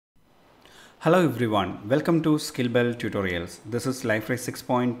Hello everyone, welcome to Skillbell Tutorials. This is Liferay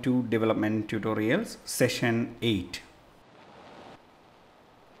 6.2 Development Tutorials, Session 8.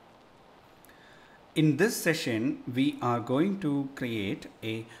 In this session, we are going to create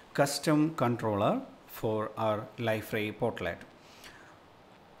a custom controller for our Liferay portlet.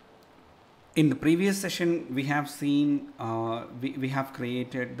 In the previous session, we have seen, we have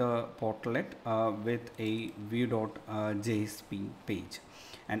created the portlet with a view.jsp page.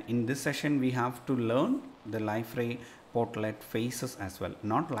 And in this session, we have to learn the Liferay portlet phases as well.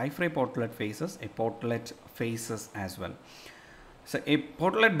 Not Liferay portlet phases, a portlet phases as well. So a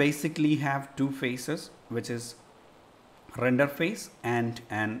portlet basically have two phases, which is render phase and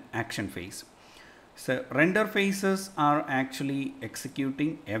an action phase. So render phases are actually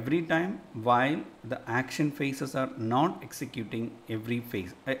executing every time, while the action phases are not executing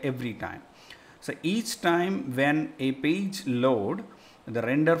every time. So each time when a page load, the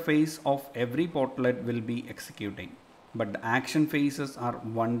render phase of every portlet will be executing, but the action phases are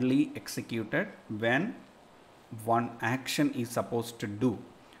only executed when one action is supposed to do,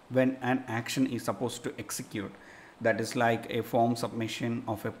 when an action is supposed to execute. That is like a form submission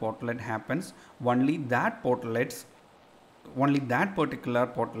of a portlet happens, only that particular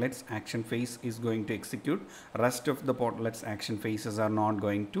portlet's action phase is going to execute. Rest of the portlet's action phases are not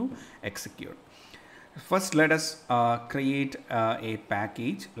going to execute. First, let us create a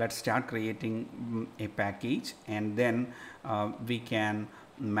package. Let's start creating a package, and then we can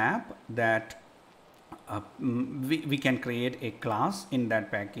map that. We can create a class in that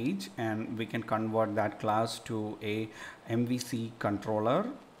package, and we can convert that class to a MVC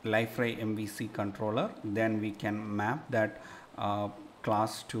controller, Liferay MVC controller. Then we can map that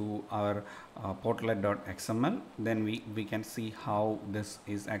class to our portlet.xml. Then we can see how this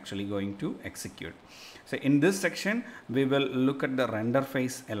is actually going to execute. So in this section, we will look at the render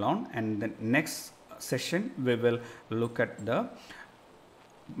phase alone, and the next session we will look at the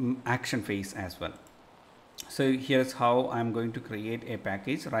action phase as well. So here's how I'm going to create a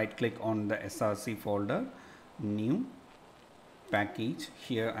package. Right click on the src folder, new package.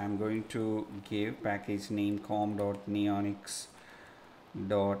 Here I'm going to give package name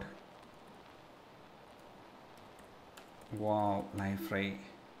com.neonics.wow Liferay.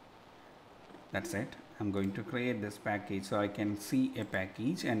 That's it. I'm going to create this package so I can see a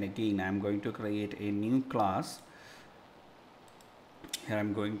package, and again I'm going to create a new class. Here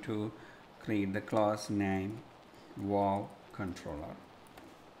I'm going to create the class name wow controller.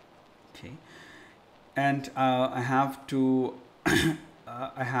 Okay, and I have to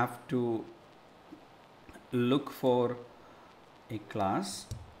I have to look for a class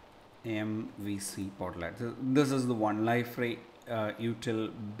MVC portlet. This is the one, Liferay util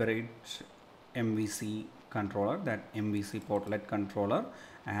bridge MVC controller, that MVC portlet controller.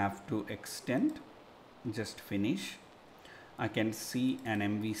 I have to extend, just finish. I can see an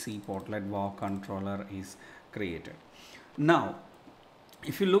MVC portlet wow controller is created. Now,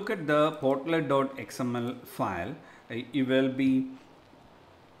 if you look at the portlet.xml file, you will be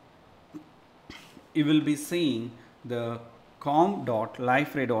seeing the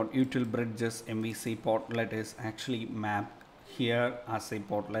com.liferay.utilbridges MVC portlet is actually mapped here as a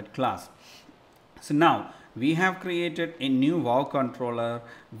portlet class. So now we have created a new wow controller.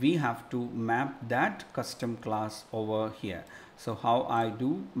 We have to map that custom class over here. So how I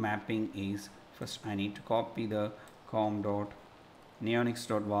do mapping is, first I need to copy the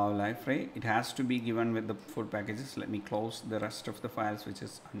com.neonics.wow Liferay. It has to be given with the full packages. Let me close the rest of the files which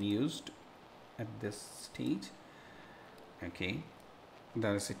is unused at this stage. Okay,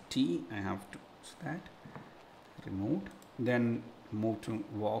 there is a T. I have to use that, removed. Then move to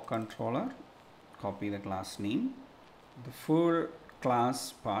wow controller, copy the class name. The full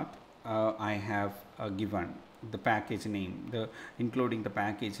class part I have given the package name, including the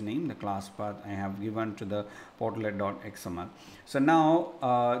package name, the class path I have given to the portlet.xml. So now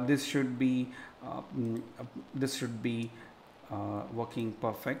this should be working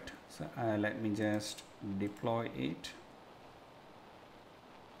perfect. So let me just deploy it.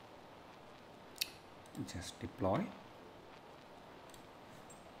 Just deploy.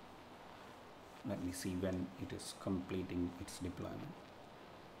 Let me see when it is completing its deployment.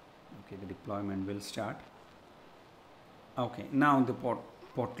 Okay, the deployment will start. Okay, now the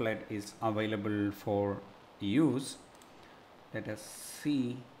portlet is available for use. Let us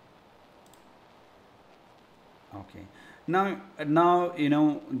see. Okay, now you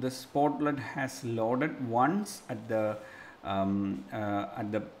know this portlet has loaded once at the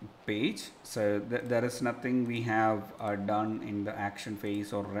at the page. So there is nothing we have done in the action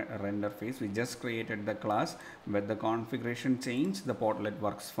phase or render phase. We just created the class. With the configuration change, the portlet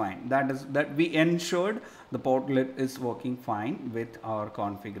works fine. That we ensured the portlet is working fine with our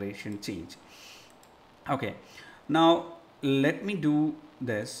configuration change. Okay, now let me do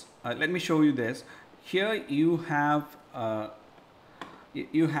this. Let me show you this. Here you have an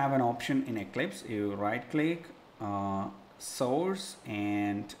option in Eclipse. You right click, source,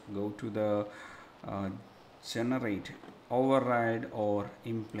 and go to the generate, override, or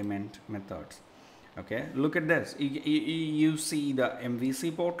implement methods. Okay, look at this. You see the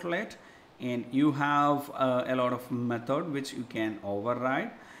MVC portlet, and you have a lot of method which you can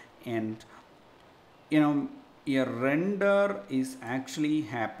override, and your render is actually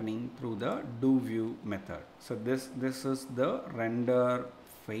happening through the do view method. So this is the render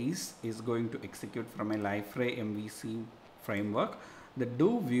phase is going to execute from a Liferay MVC framework. The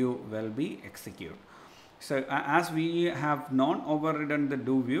do view will be execute. So as we have not overridden the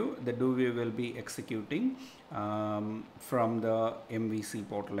do view will be executing from the MVC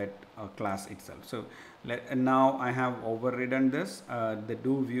portlet class itself. So now I have overridden this. The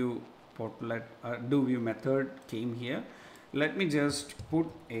do view portlet do view method came here. Let me just put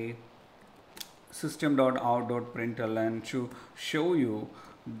a system.out.println to show you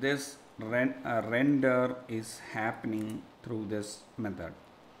this render is happening through this method.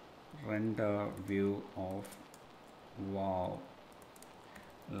 Render view of wow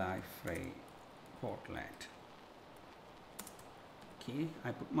Liferay portlet. Okay,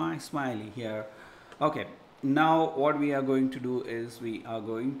 I put my smiley here. Okay, now what we are going to do is we are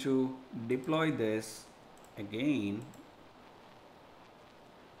going to deploy this again.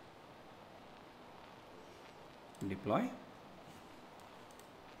 Deploy.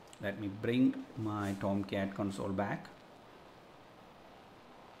 Let me bring my Tomcat console back.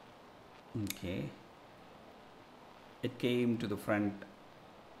 Okay, it came to the front.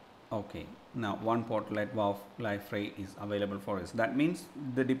 Okay, now one portlet of Liferay is available for us. That means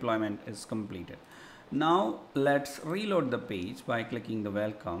the deployment is completed. Now let's reload the page by clicking the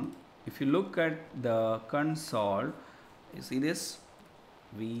welcome. If you look at the console, you see this,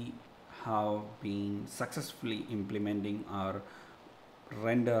 we have been successfully implementing our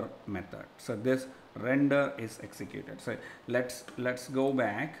render method. So this render is executed. So let's go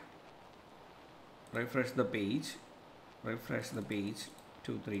back, refresh the page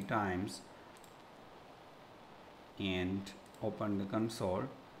 2-3 times and open the console.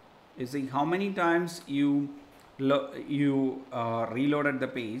 You see how many times you reloaded the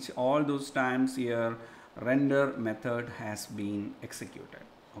page. All those times your render method has been executed.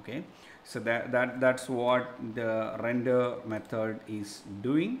 Okay, so that's what the render method is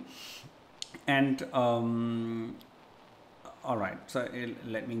doing. And all right, so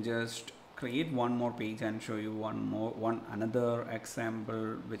let me just create one more page and show you another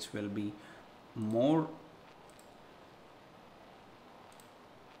example which will be more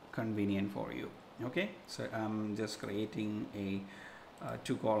convenient for you. Okay, so I'm just creating a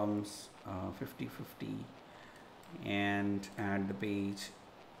 2 columns 50-50 and add the page.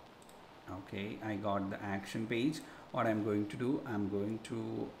 Okay, I got the action page. What I'm going to do, I'm going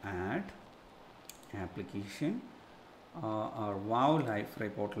to add application or wow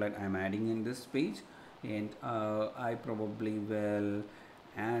Liferay portlet I'm adding in this page, and I probably will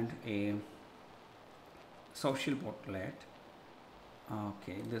add a social portlet.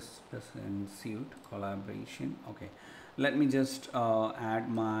 Okay, this ensued collaboration. Okay, let me just add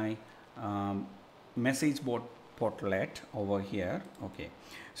my message board portlet over here. Okay,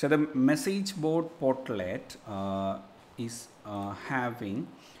 so the message board portlet is having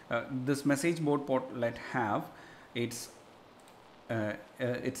this message board portlet have its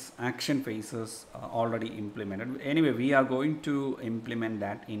action phases already implemented. Anyway, we are going to implement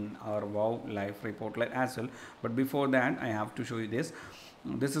that in our wow Liferay portlet as well, but before that I have to show you this.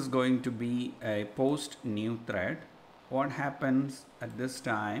 This is going to be a post new thread. What happens at this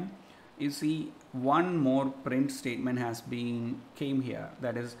time, you see one more print statement has been came here,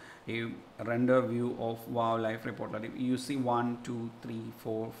 that is a render view of wow Liferay portlet. You see 1 2 3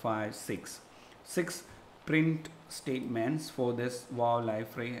 4 5 6 print statements for this wow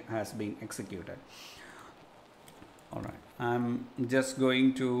Liferay has been executed. All right, I'm just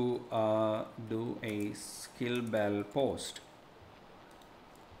going to do a skill bell post,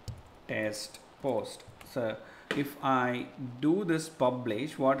 test post. So if I do this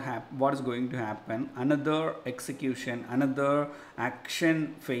publish, what is going to happen, another execution, another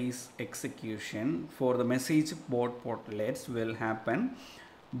action phase execution for the message board portlets will happen,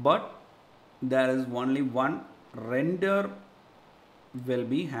 but there is only one render will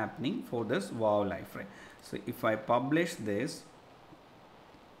be happening for this wow Liferay. So if I publish this,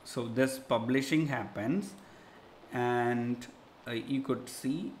 so this publishing happens, and you could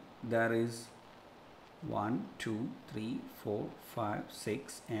see there is 1 2 3 4 5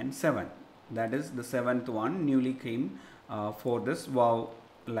 6 and 7. That is the 7th one newly came for this wow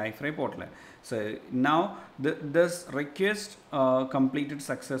Liferay portlet. So now this request completed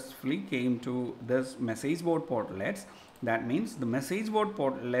successfully came to this message board portlets. That means the message board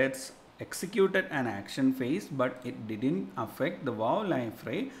portlets executed an action phase, but it didn't affect the wow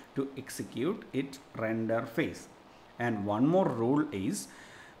Liferay to execute its render phase. And one more rule is,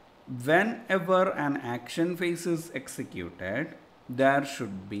 whenever an action phase is executed, there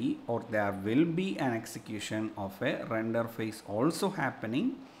should be or there will be an execution of a render phase also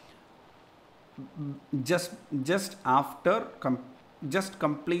happening just after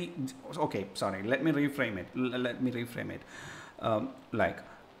complete. Okay, sorry, let me reframe it. Like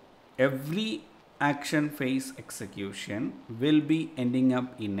every action phase execution will be ending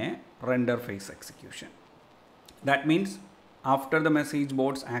up in a render phase execution. That means after the message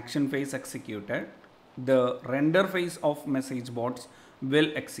board's action phase executed, the render phase of message boards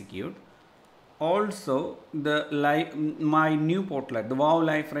will execute. Also, my new portlet, the wow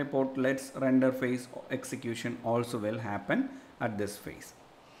Liferay portlet's render phase execution also will happen at this phase.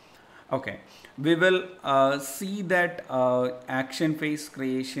 Okay, we will see that action phase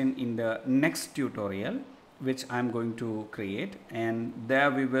creation in the next tutorial, which I'm going to create, and there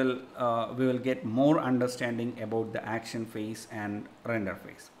we will get more understanding about the action phase and render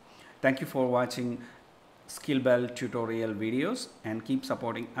phase. Thank you for watching Skill Bell tutorial videos, and keep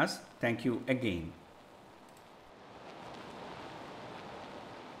supporting us. Thank you again.